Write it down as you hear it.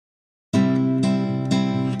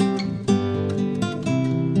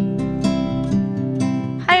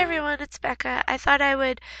Becca. I thought I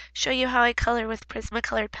would show you how I color with Prisma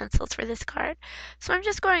colored pencils for this card. So I'm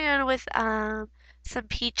just going in with some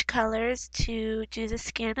peach colors to do the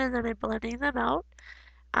skin, and then I'm blending them out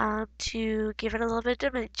to give it a little bit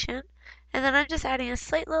of dimension. And then I'm just adding a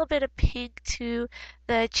slight little bit of pink to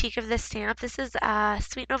the cheek of the stamp. This is a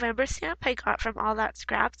Sweet November stamp I got from All That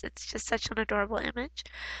Scraps. It's just such an adorable image.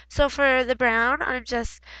 So for the brown, I'm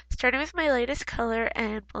just starting with my lightest color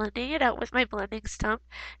and blending it out with my blending stump.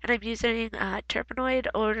 And I'm using a Turpenoid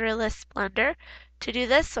odorless blender to do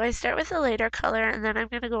this. So I start with a lighter color, and then I'm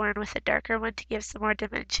going to go in with a darker one to give some more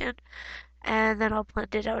dimension. And then I'll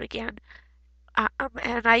blend it out again.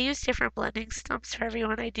 And I use different blending stumps for every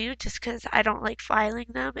one I do just because I don't like filing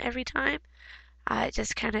them every time. It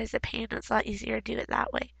just kind of is a pain. It's a lot easier to do it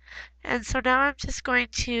that way. And so now I'm just going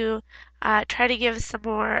to try to give some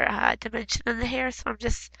more dimension in the hair. So I'm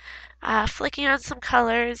just flicking on some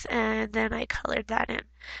colors, and then I colored that in.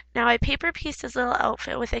 Now I paper pieced this little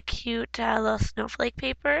outfit with a cute little snowflake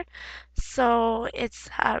paper. So it's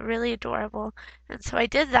really adorable. And so I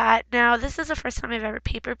did that. Now this is the first time I've ever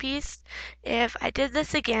paper pieced. If I did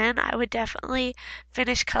this again, I would definitely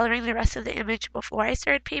finish coloring the rest of the image before I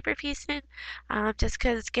started paper piecing, just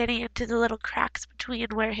because getting into the little cracks between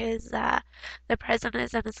where the present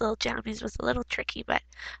is and his little jammies was a little tricky, but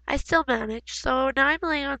I still managed. So now I'm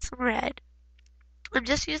laying on some red. I'm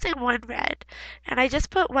just using one red, and I just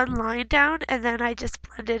put one line down, and then I just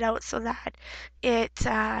blend it out so that it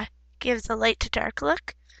gives a light to dark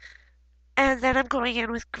look. And then I'm going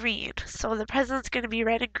in with green. So the present's going to be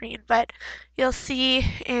red and green, but you'll see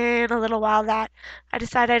in a little while that I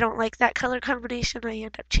decide I don't like that color combination. I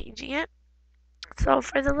end up changing it. So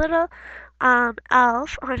for the little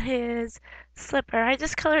elf on his slipper, I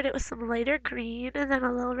just colored it with some lighter green and then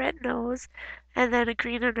a little red nose and then a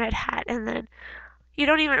green and red hat. And then you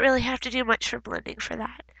don't even really have to do much for blending for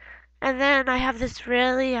that. And then I have this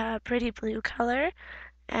really pretty blue color,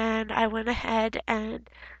 and I went ahead and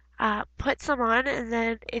put some on, and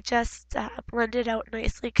then it just blended out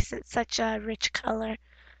nicely because it's such a rich color,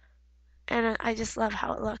 and I just love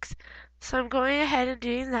how it looks. So I'm going ahead and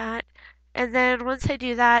doing that, and then once I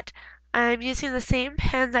do that, I'm using the same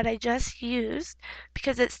pen that I just used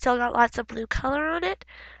because it's still got lots of blue color on it,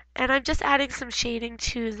 and I'm just adding some shading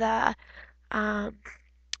to the um,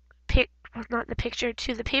 well, not the picture,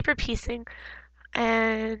 to the paper piecing.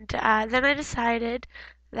 And then I decided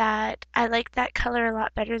that I liked that color a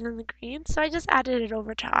lot better than the green, so I just added it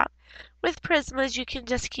over top. With Prismas, you can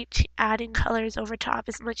just keep adding colors over top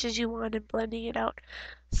as much as you want and blending it out.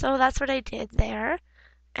 So that's what I did there,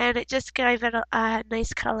 and it just gave it a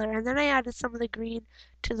nice color. And then I added some of the green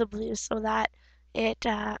to the blue so that it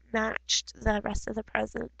matched the rest of the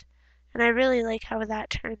present. And I really like how that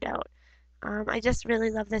turned out. I just really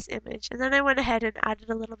love this image. And then I went ahead and added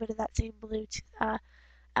a little bit of that same blue to the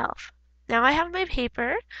elf. Now I have my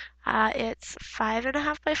paper. It's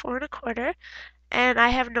 5.5 by 4.25, and I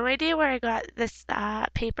have no idea where I got this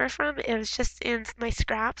paper from. It was just in my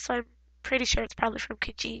scraps, so I'm pretty sure it's probably from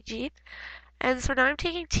Kijiji. And so now I'm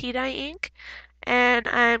taking tea dye ink, and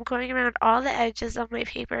I'm going around all the edges of my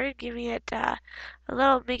paper, giving it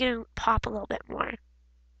making it pop a little bit more.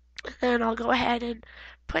 Then I'll go ahead and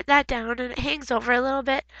put that down, and it hangs over a little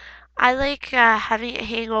bit. I like having it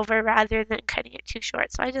hang over rather than cutting it too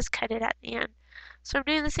short, so I just cut it at the end. So I'm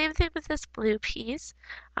doing the same thing with this blue piece.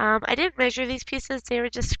 I didn't measure these pieces, they were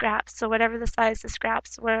just scraps, so whatever the size the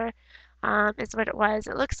scraps were is what it was.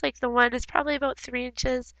 It looks like the one is probably about 3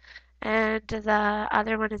 inches and the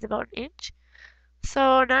other one is about an inch.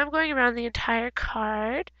 So now I'm going around the entire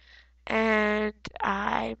card, and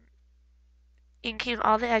I'm inking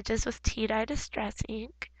all the edges with tea dye distress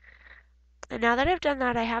ink. And now that I've done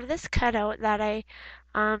that, I have this cutout that I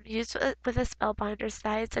used with a spellbinder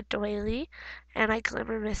die. It's a doily, and I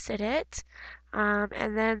glimmer misted it.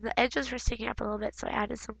 And then the edges were sticking up a little bit, so I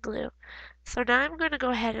added some glue. So now I'm going to go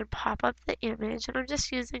ahead and pop up the image, and I'm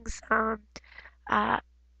just using some, not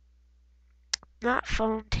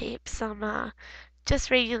foam tape, some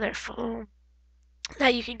just regular foam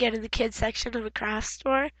that you can get in the kids section of a craft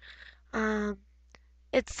store. Um,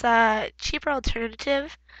 It's a cheaper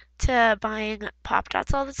alternative to buying Pop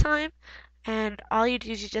Dots all the time, and all you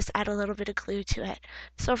do is you just add a little bit of glue to it.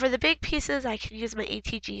 So for the big pieces, I can use my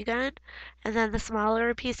ATG gun, and then the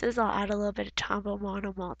smaller pieces, I'll add a little bit of Tombow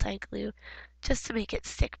Mono multi-glue just to make it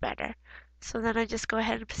stick better. So then I just go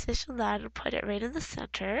ahead and position that and put it right in the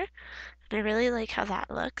center, and I really like how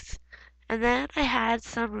that looks. And then I had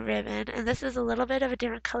some ribbon, and this is a little bit of a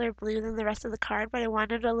different color blue than the rest of the card, but I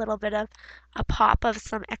wanted a little bit of a pop of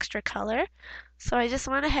some extra color. So I just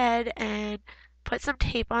went ahead and put some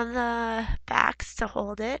tape on the backs to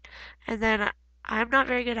hold it, and then I'm not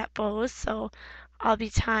very good at bows, so I'll be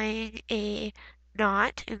tying a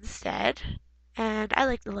knot instead. And I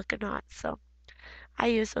like the look of knots, so I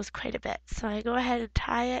use those quite a bit. So I go ahead and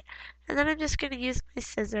tie it, and then I'm just going to use my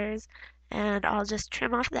scissors and I'll just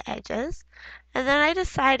trim off the edges. And then I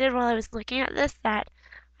decided while I was looking at this that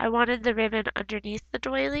I wanted the ribbon underneath the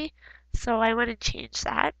doily, so I went and changed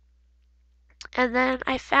that. And then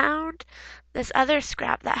I found this other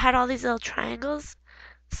scrap that had all these little triangles.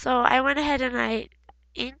 So I went ahead and I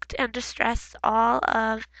inked and distressed all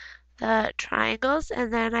of the triangles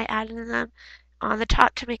and then I added them on the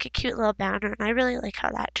top to make a cute little banner. And I really like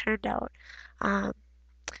how that turned out. Um,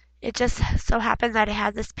 it just so happened that I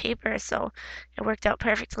had this paper, so it worked out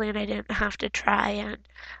perfectly and I didn't have to try and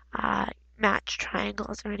uh, match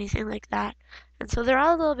triangles or anything like that. And so they're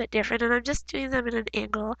all a little bit different and I'm just doing them in an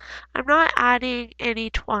angle. I'm not adding any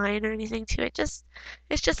twine or anything to it, just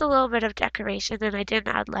it's just a little bit of decoration and I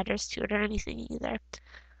didn't add letters to it or anything either.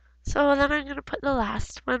 So then I'm going to put the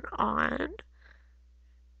last one on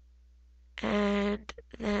and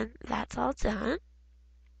then that's all done.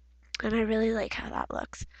 And I really like how that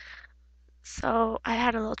looks. So I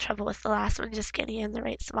had a little trouble with the last one just getting in the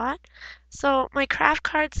right spot. So my craft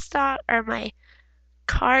cardstock or my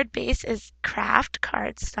card base is craft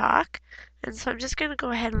cardstock. And so I'm just going to go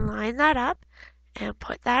ahead and line that up and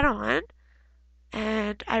put that on.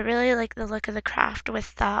 And I really like the look of the craft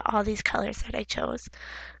with all these colors that I chose.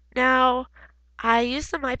 Now, I used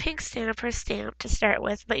the My Pink Stamper stamp to start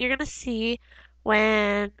with, but you're going to see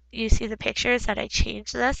when you see the pictures that I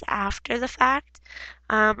changed this after the fact.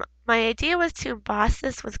 My idea was to emboss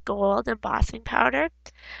this with gold embossing powder,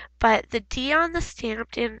 but the D on the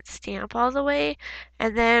stamp didn't stamp all the way,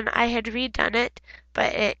 and then I had redone it,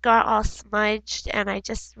 but it got all smudged, and I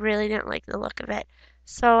just really didn't like the look of it.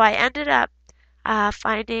 So I ended up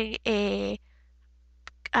finding a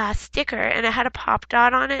sticker and it had a pop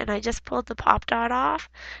dot on it and I just pulled the pop dot off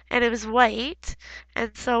and it was white.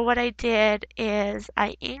 And so what I did is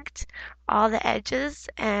I inked all the edges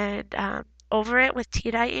and over it with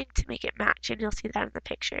tea dye ink to make it match and you'll see that in the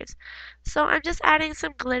pictures. So I'm just adding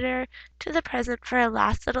some glitter to the present for a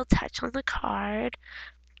last little touch on the card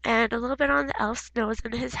and a little bit on the elf's nose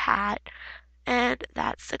and his hat. And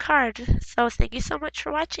that's the card. So thank you so much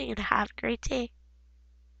for watching and have a great day.